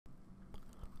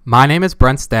My name is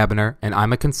Brent Stabiner, and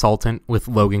I'm a consultant with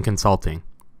Logan Consulting.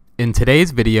 In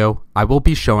today's video, I will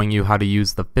be showing you how to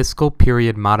use the Fiscal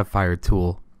Period Modifier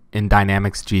tool in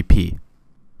Dynamics GP.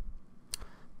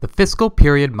 The Fiscal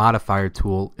Period Modifier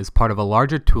tool is part of a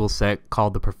larger toolset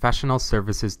called the Professional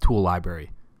Services Tool Library,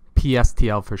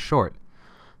 PSTL for short.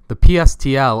 The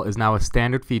PSTL is now a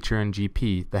standard feature in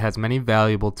GP that has many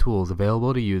valuable tools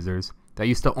available to users that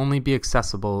used to only be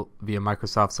accessible via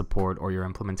Microsoft support or your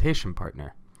implementation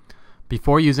partner.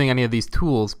 Before using any of these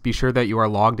tools, be sure that you are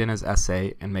logged in as SA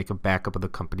and make a backup of the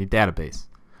company database.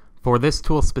 For this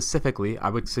tool specifically, I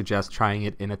would suggest trying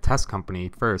it in a test company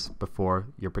first before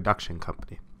your production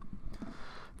company.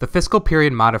 The Fiscal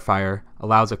Period Modifier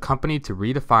allows a company to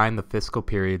redefine the fiscal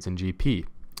periods in GP.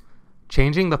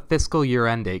 Changing the fiscal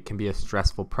year-end date can be a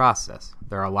stressful process.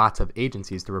 There are lots of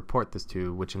agencies to report this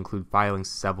to, which include filing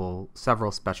several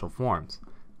special forms.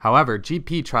 However,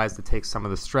 GP tries to take some of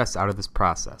the stress out of this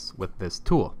process with this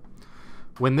tool.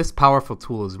 When this powerful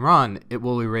tool is run, it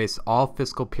will erase all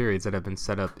fiscal periods that have been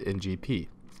set up in GP.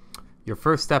 Your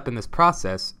first step in this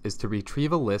process is to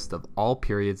retrieve a list of all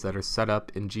periods that are set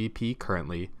up in GP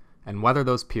currently and whether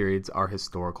those periods are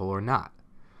historical or not.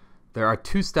 There are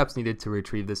two steps needed to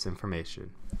retrieve this information.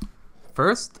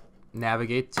 First,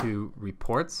 navigate to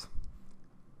Reports,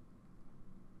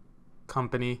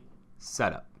 Company,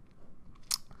 Setup.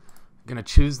 I'm going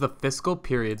to choose the Fiscal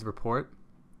Periods report,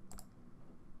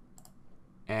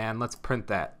 and let's print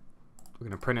that. We're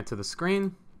going to print it to the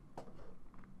screen.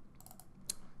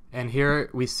 And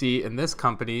here we see in this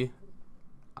company,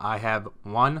 I have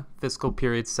one fiscal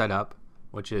period set up,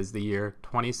 which is the year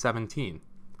 2017.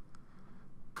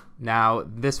 Now,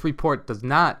 this report does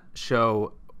not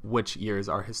show which years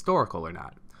are historical or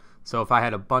not. So if I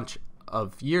had a bunch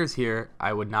of years here,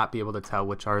 I would not be able to tell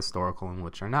which are historical and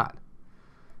which are not.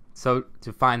 So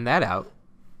to find that out,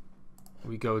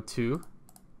 we go to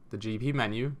the GP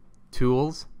menu,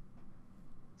 Tools,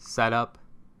 Setup,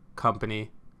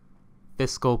 Company,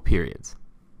 Fiscal Periods.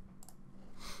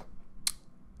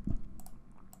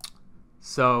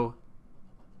 So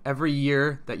every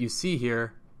year that you see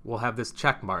here will have this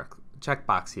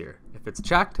checkbox here. If it's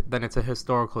checked, then it's a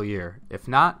historical year. If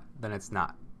not, then it's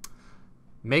not.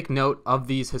 Make note of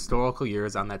these historical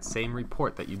years on that same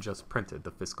report that you just printed,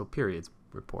 the Fiscal Periods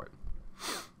report.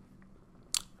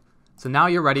 So now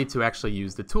you're ready to actually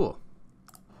use the tool.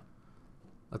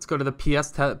 Let's go to the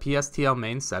PSTL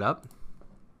main setup,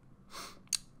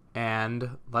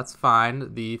 and let's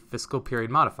find the Fiscal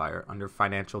Period Modifier under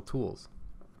Financial Tools.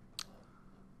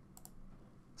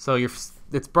 So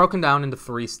it's broken down into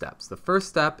three steps. The first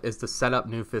step is to set up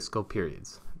new fiscal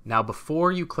periods. Now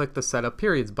before you click the Setup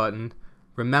Periods button,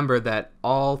 remember that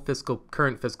all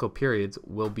current fiscal periods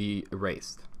will be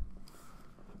erased.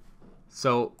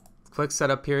 So click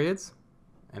Setup Periods,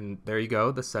 and there you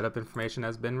go, the setup information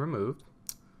has been removed.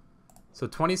 So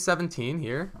 2017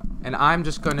 here, and I'm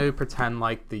just going to pretend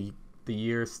like the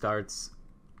year starts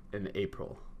in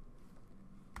April.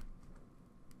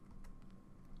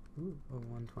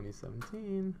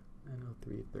 01/2017 and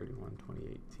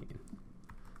 03/31/2018.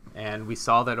 And we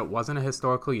saw that it wasn't a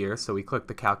historical year, so we click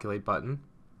the Calculate button.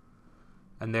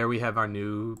 And there we have our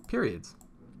new periods.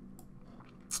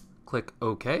 Click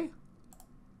OK.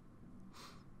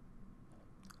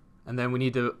 And then we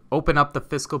need to open up the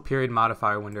Fiscal Period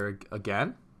Modifier window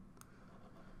again.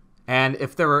 And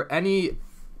if there were any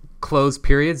closed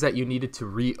periods that you needed to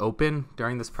reopen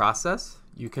during this process,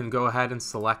 you can go ahead and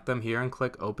select them here and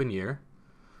click Open Year.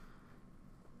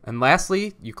 And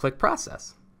lastly, you click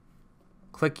Process.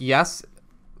 Click Yes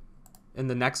in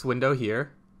the next window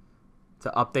here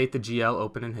to update the GL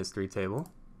Open in History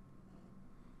table.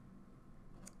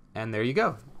 And there you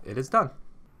go. It is done.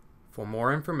 For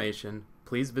more information,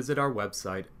 please visit our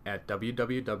website at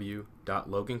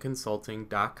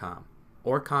www.loganconsulting.com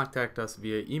or contact us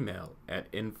via email at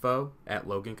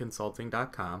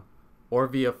info@loganconsulting.com or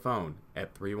via phone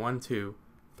at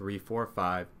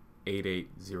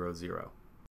 312-345-8800.